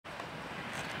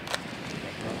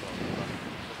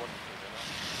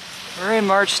Alright,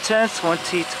 March 10th,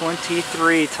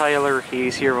 2023. Tyler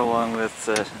Hayes here along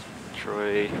with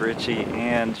Troy Ritchie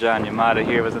and Jon Yamada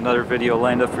here with another video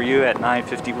lined up for you at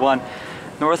 9:51.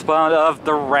 Northbound of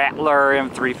the Rattler.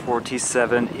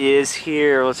 M347 is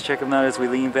here. Let's check them out as we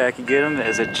lean back and get them,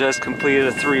 as it just completed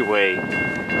a three-way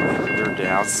further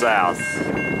down south.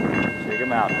 Check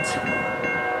them out.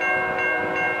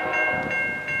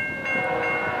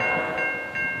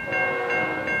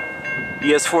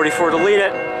 ES44 to lead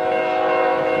it.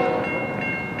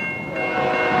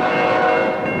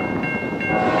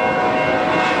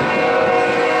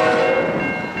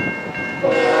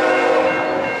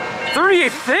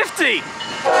 $38.50.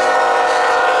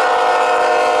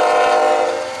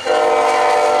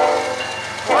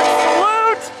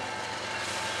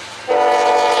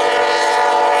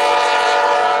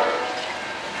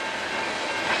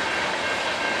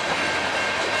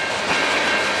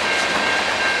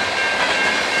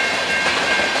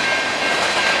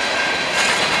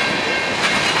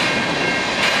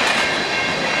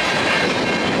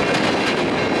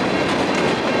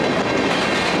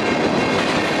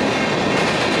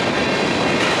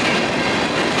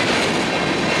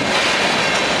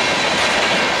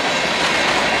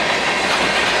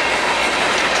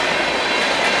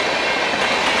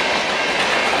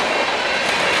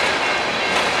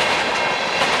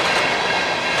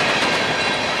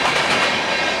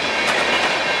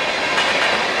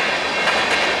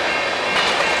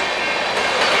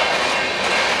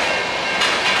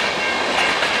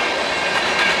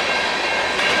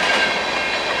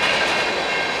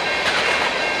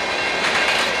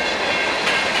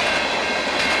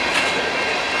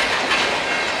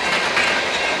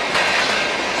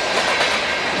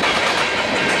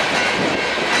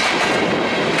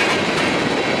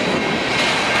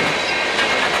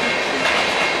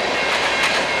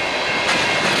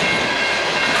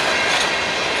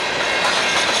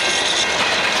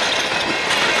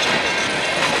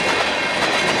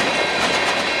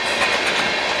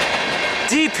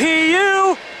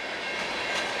 DPU!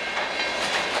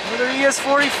 Another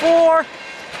ES44.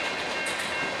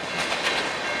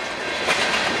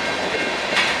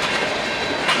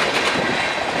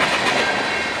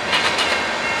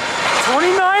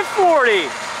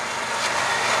 $29.40.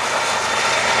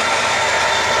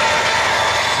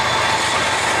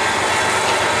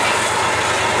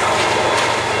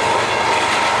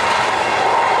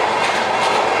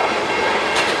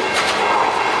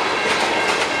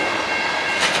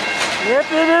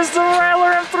 Yep, it is the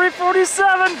Rattler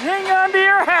M347. Hang on to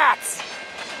your hats.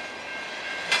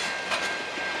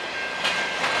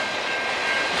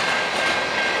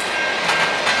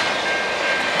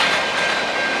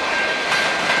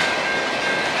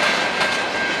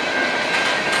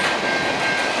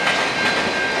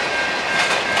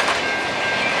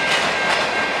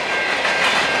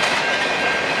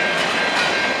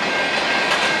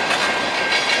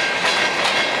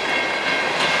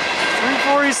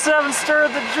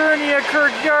 Started the journey at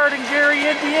Kirkyard in Gary,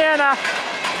 Indiana,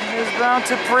 and is bound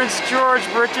to Prince George,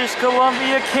 British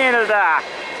Columbia, Canada.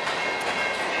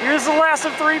 Here's the last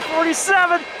of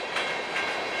 347.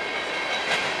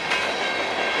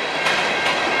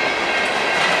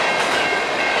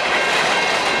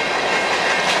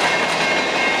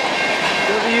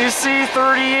 WC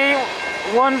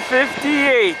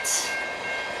 38-158.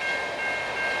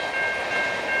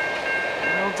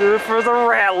 That'll do it for the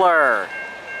Rattler.